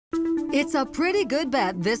It's a pretty good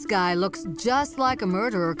bet this guy looks just like a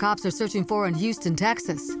murderer cops are searching for in Houston,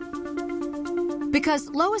 Texas. Because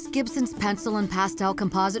Lois Gibson's pencil and pastel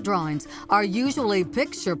composite drawings are usually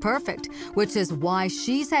picture perfect, which is why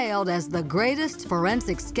she's hailed as the greatest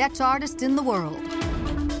forensic sketch artist in the world.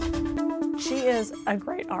 She is a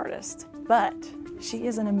great artist, but she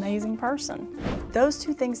is an amazing person. Those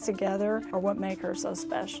two things together are what make her so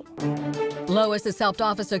special. Lois has helped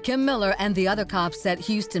Officer Kim Miller and the other cops at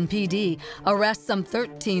Houston PD arrest some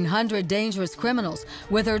 1,300 dangerous criminals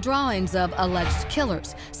with her drawings of alleged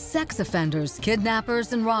killers, sex offenders,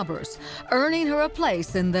 kidnappers, and robbers, earning her a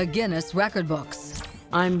place in the Guinness record books.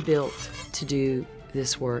 I'm built to do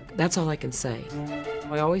this work. That's all I can say.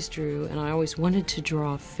 I always drew, and I always wanted to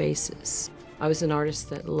draw faces. I was an artist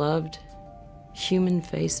that loved human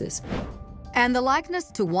faces. And the likeness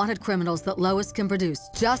to wanted criminals that Lois can produce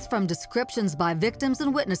just from descriptions by victims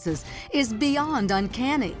and witnesses is beyond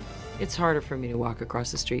uncanny. It's harder for me to walk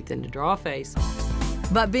across the street than to draw a face.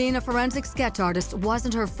 But being a forensic sketch artist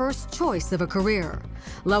wasn't her first choice of a career.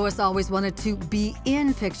 Lois always wanted to be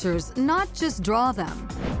in pictures, not just draw them.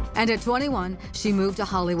 And at 21, she moved to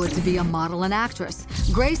Hollywood to be a model and actress,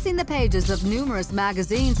 gracing the pages of numerous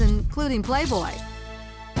magazines, including Playboy.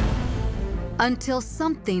 Until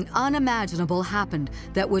something unimaginable happened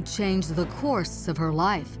that would change the course of her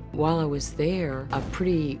life. While I was there, a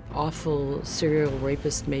pretty awful serial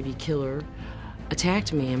rapist, maybe killer,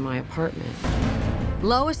 attacked me in my apartment.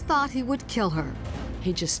 Lois thought he would kill her.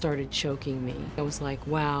 He just started choking me. I was like,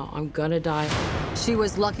 wow, I'm gonna die. She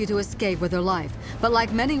was lucky to escape with her life, but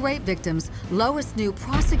like many rape victims, Lois knew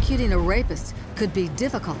prosecuting a rapist could be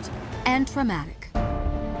difficult and traumatic.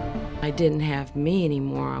 I didn't have me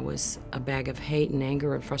anymore. I was a bag of hate and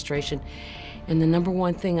anger and frustration. And the number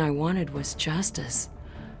one thing I wanted was justice.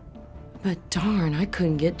 But darn, I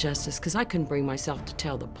couldn't get justice because I couldn't bring myself to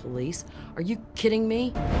tell the police. Are you kidding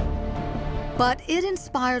me? But it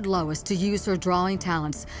inspired Lois to use her drawing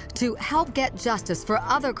talents to help get justice for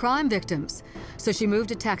other crime victims. So she moved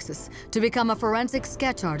to Texas to become a forensic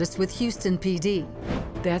sketch artist with Houston PD.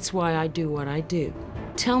 That's why I do what I do.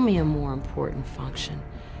 Tell me a more important function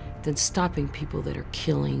than stopping people that are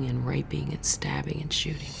killing and raping and stabbing and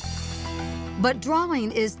shooting. But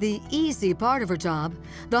drawing is the easy part of her job.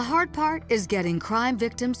 The hard part is getting crime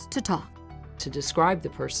victims to talk. To describe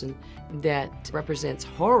the person that represents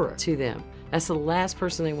horror to them, that's the last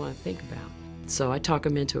person they want to think about. So I talk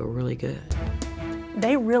them into it really good.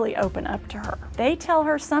 They really open up to her. They tell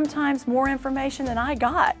her sometimes more information than I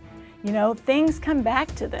got. You know, things come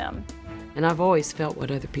back to them. And I've always felt what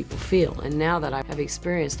other people feel. And now that I have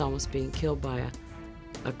experienced almost being killed by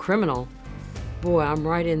a criminal, boy, I'm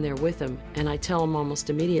right in there with them. And I tell them almost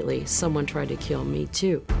immediately, someone tried to kill me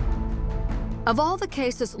too. Of all the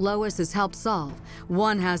cases Lois has helped solve,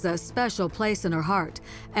 one has a special place in her heart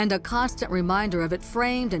and a constant reminder of it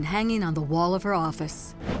framed and hanging on the wall of her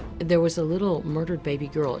office. There was a little murdered baby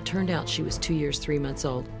girl. It turned out she was 2 years, 3 months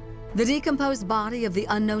old. The decomposed body of the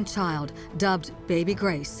unknown child, dubbed Baby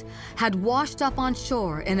Grace, had washed up on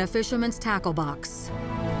shore in a fisherman's tackle box.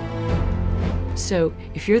 So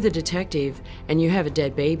if you're the detective and you have a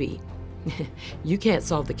dead baby, you can't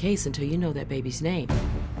solve the case until you know that baby's name.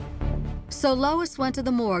 So Lois went to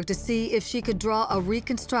the morgue to see if she could draw a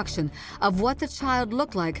reconstruction of what the child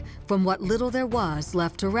looked like from what little there was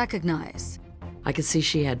left to recognize. I could see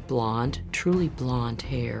she had blonde, truly blonde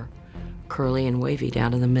hair, curly and wavy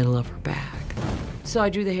down in the middle of her back. So I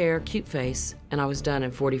drew the hair, cute face, and I was done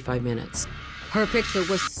in 45 minutes. Her picture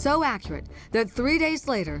was so accurate that 3 days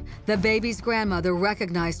later, the baby's grandmother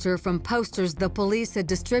recognized her from posters the police had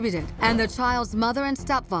distributed, and the child's mother and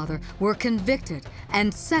stepfather were convicted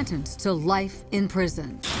and sentenced to life in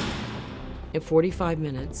prison. In 45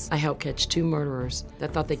 minutes, I helped catch 2 murderers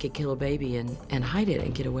that thought they could kill a baby and hide it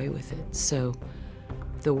and get away with it. So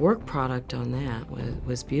the work product on that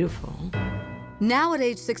was beautiful. Now at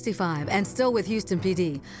age 65 and still with Houston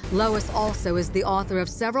PD, Lois also is the author of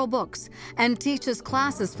several books and teaches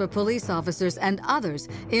classes for police officers and others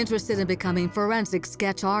interested in becoming forensic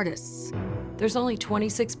sketch artists. There's only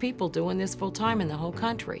 26 people doing this full time in the whole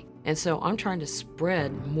country. And so I'm trying to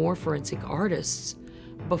spread more forensic artists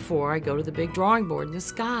before I go to the big drawing board in the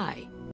sky.